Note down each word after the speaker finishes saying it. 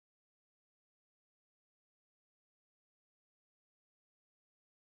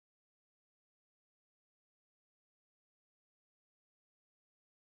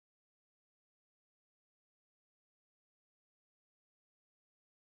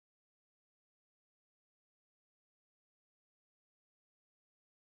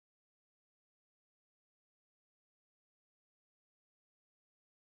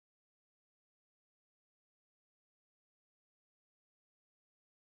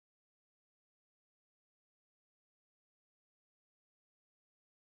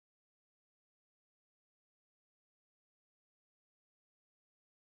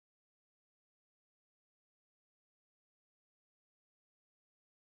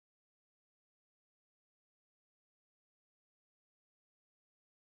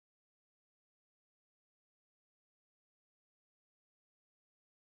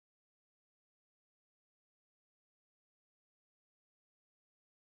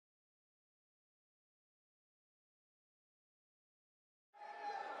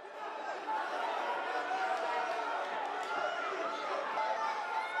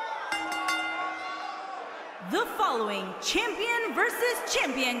The following champion versus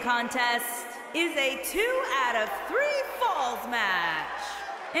champion contest is a 2 out of 3 falls match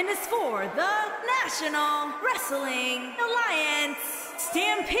and is for the National Wrestling Alliance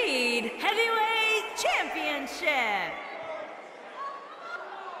Stampede Heavyweight Championship.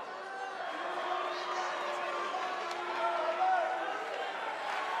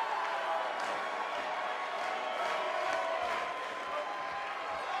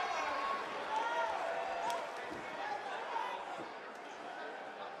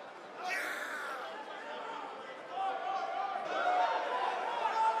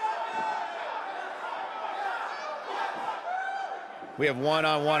 We have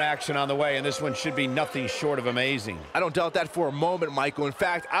one-on-one action on the way, and this one should be nothing short of amazing. I don't doubt that for a moment, Michael. In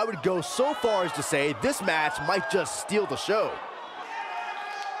fact, I would go so far as to say this match might just steal the show.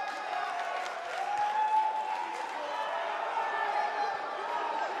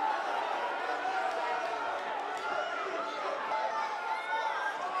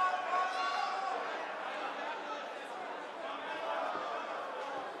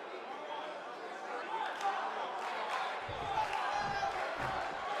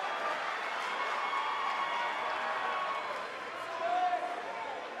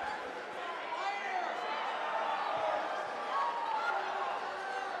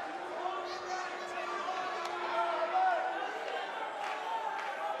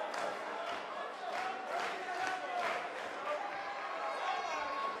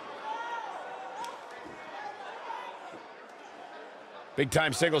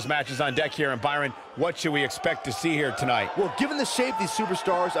 Big-time singles matches on deck here, and Byron, what should we expect to see here tonight? Well, given the shape these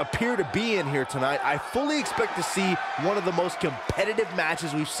superstars appear to be in here tonight, I fully expect to see one of the most competitive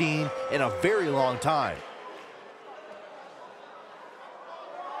matches we've seen in a very long time.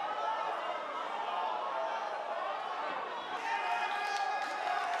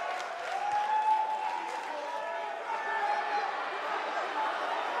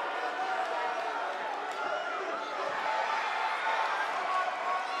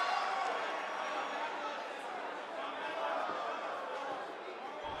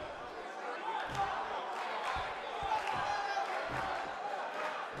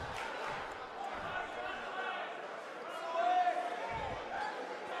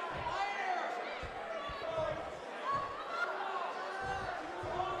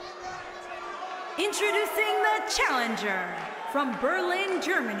 Introducing the challenger from Berlin,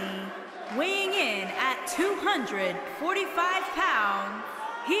 Germany, weighing in at 245 pounds,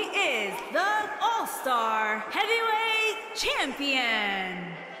 he is the All-Star Heavyweight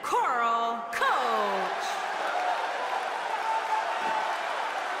Champion, Karl Gotch.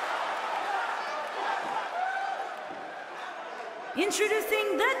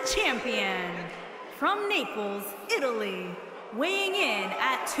 Introducing the champion from Naples, Italy, weighing in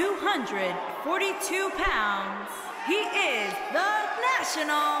at 242 pounds, he is the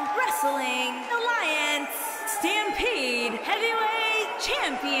National Wrestling Alliance Stampede Heavyweight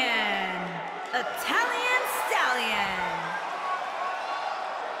Champion, Italian Stallion.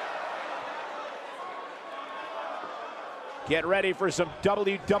 Get ready for some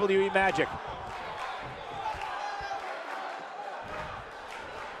WWE magic.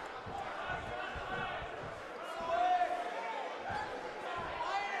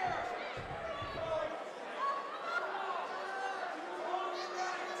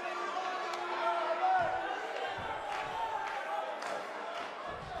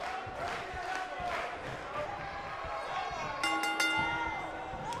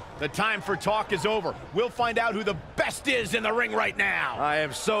 The time for talk is over. We'll find out who the best is in the ring right now. I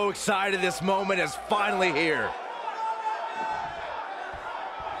am so excited this moment is finally here.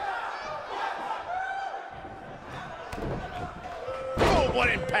 Oh, what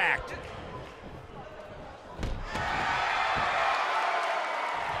impact!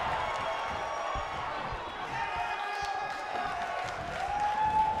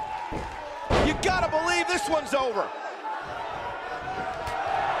 You gotta believe this one's over.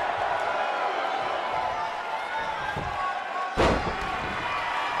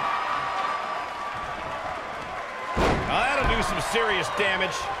 That'll do some serious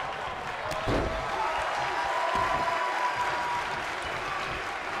damage.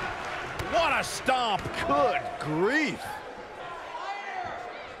 What a stomp. Good grief.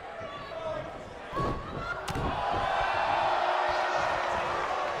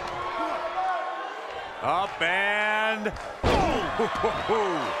 Up and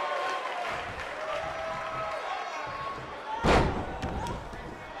boom.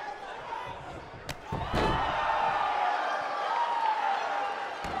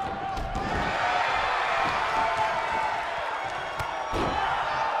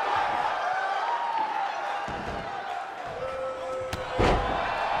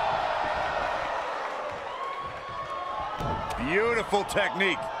 Beautiful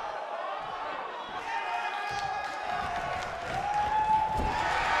technique.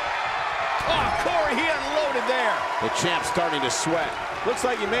 Oh, Corey, he unloaded there. The champ's starting to sweat. Looks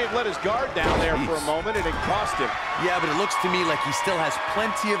like he may have let his guard down there for a moment, and it cost him. Yeah, but it looks to me like he still has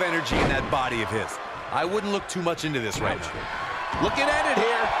plenty of energy in that body of his. I wouldn't look too much into this right now. Looking at it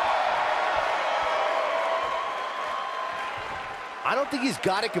here. I don't think he's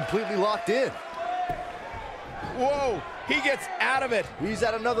got it completely locked in. Whoa, he gets out of it. He's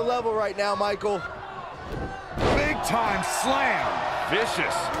at another level right now, Michael. Big time slam.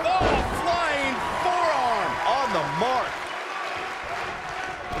 Vicious. Oh, flying forearm. On the mark.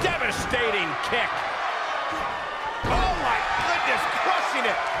 Devastating kick. Oh, my goodness, crushing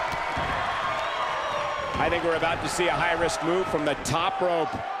it. I think we're about to see a high-risk move from the top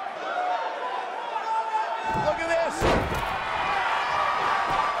rope. Look at this.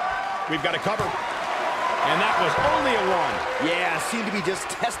 We've got a cover. And that was only a one. Yeah, seemed to be just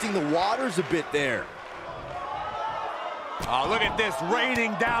testing the waters a bit there. Oh, look at this,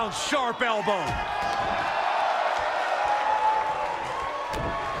 raining down sharp elbow.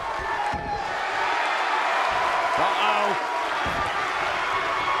 Uh-oh.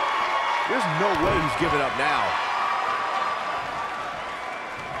 There's no way he's giving up now.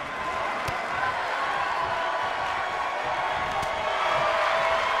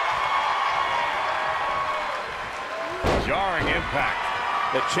 Jarring impact.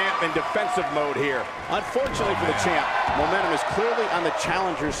 The champ in defensive mode here. Unfortunately for the champ, momentum is clearly on the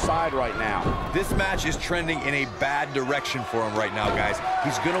challenger's side right now. This match is trending in a bad direction for him right now, guys.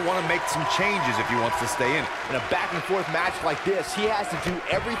 He's going to want to make some changes if he wants to stay in it. In a back-and-forth match like this, he has to do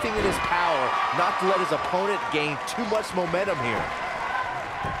everything in his power not to let his opponent gain too much momentum here.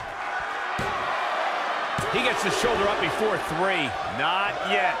 He gets the shoulder up before three. Not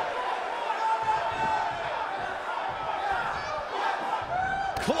yet.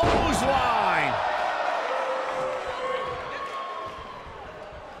 Clothesline.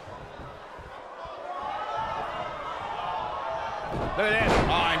 Look at this.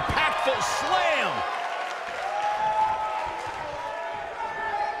 Oh, impactful slam.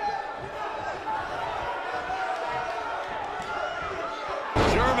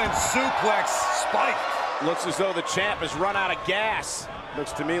 German suplex spiked. Looks as though the champ has run out of gas.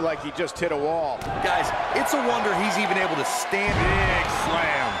 Looks to me like he just hit a wall. Guys, it's a wonder he's even able to stand. Big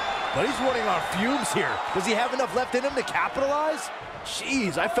slam. But he's running on fumes here. Does he have enough left in him to capitalize?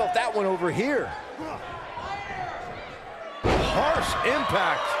 Jeez, I felt that one over here. Harsh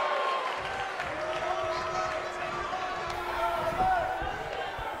impact.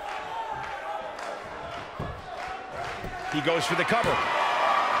 He goes for the cover.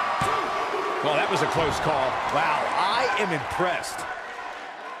 Well, that was a close call. Wow, I am impressed.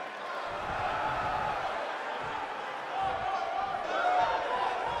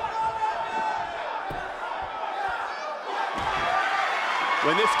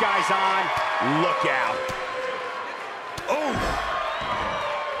 When this guy's on, look out. Oh!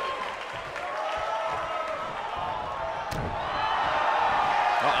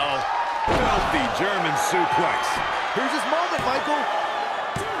 Uh-oh. Filthy German suplex. Here's his moment, Michael.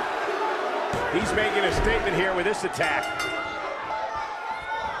 He's making a statement here with this attack.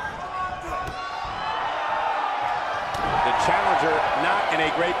 The challenger not in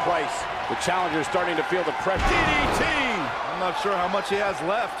a great place. The challenger is starting to feel the pressure. DDT! I'm not sure how much he has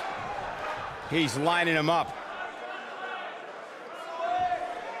left. He's lining him up.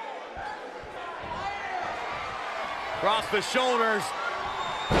 Cross the shoulders.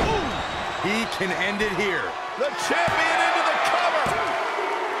 Ooh. He can end it here. The champion into the cover!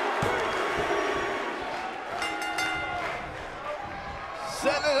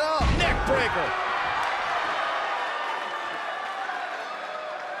 Setting it up. Neck breaker.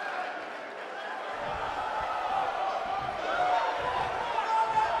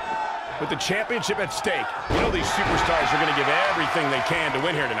 With the championship at stake, you know these superstars are going to give everything they can to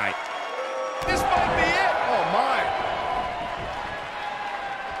win here tonight. This might be it. Oh, my.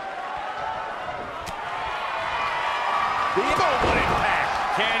 The global impact.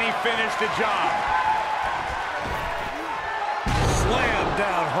 Can he finish the job? Slam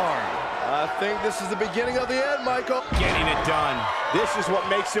down hard. I think this is the beginning of the end, Michael. Getting it done. This is what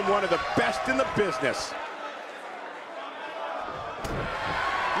makes him one of the best in the business.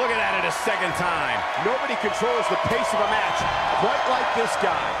 Looking at it a second time. Nobody controls the pace of a match quite like this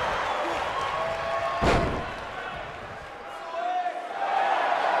guy.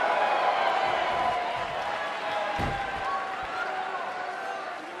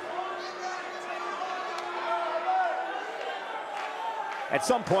 At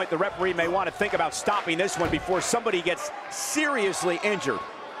some point, the referee may want to think about stopping this one before somebody gets seriously injured.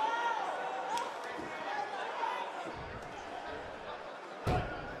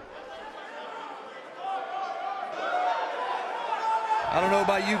 I don't know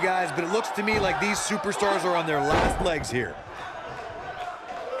about you guys, but it looks to me like these superstars are on their last legs here.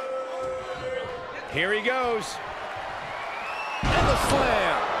 Here he goes. And the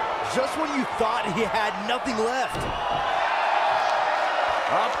slam. Just when you thought he had nothing left.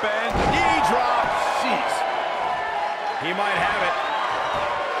 Up and knee drop. Jeez. He might have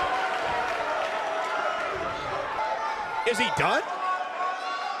it. Is he done?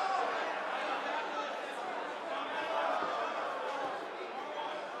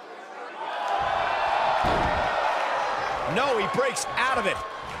 No, he breaks out of it.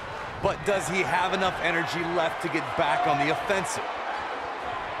 But does he have enough energy left to get back on the offensive?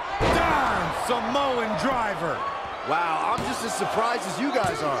 Darn Samoan driver. Wow, I'm just as surprised as you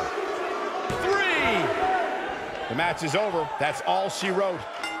guys are. 3. The match is over. That's all she wrote.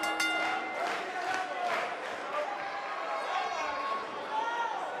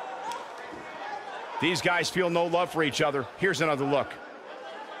 These guys feel no love for each other. Here's another look.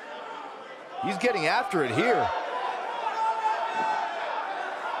 He's getting after it here.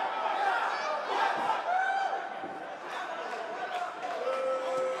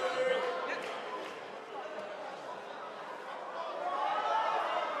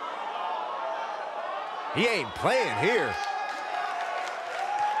 He ain't playing here.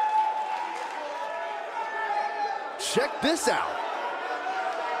 Check this out.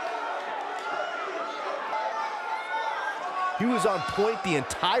 He was on point the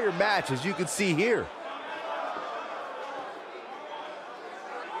entire match, as you can see here.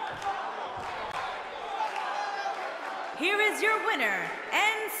 Here is your winner,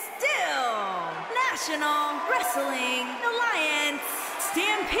 and still National Wrestling Alliance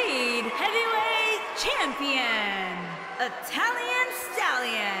Stampede Heavyweight Champion, Italian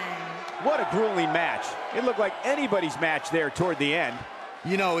Stallion. What a grueling match. It looked like anybody's match there toward the end.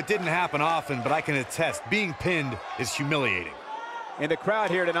 You know, it didn't happen often, but I can attest, being pinned is humiliating. And the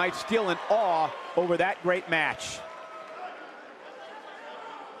crowd here tonight still in awe over that great match.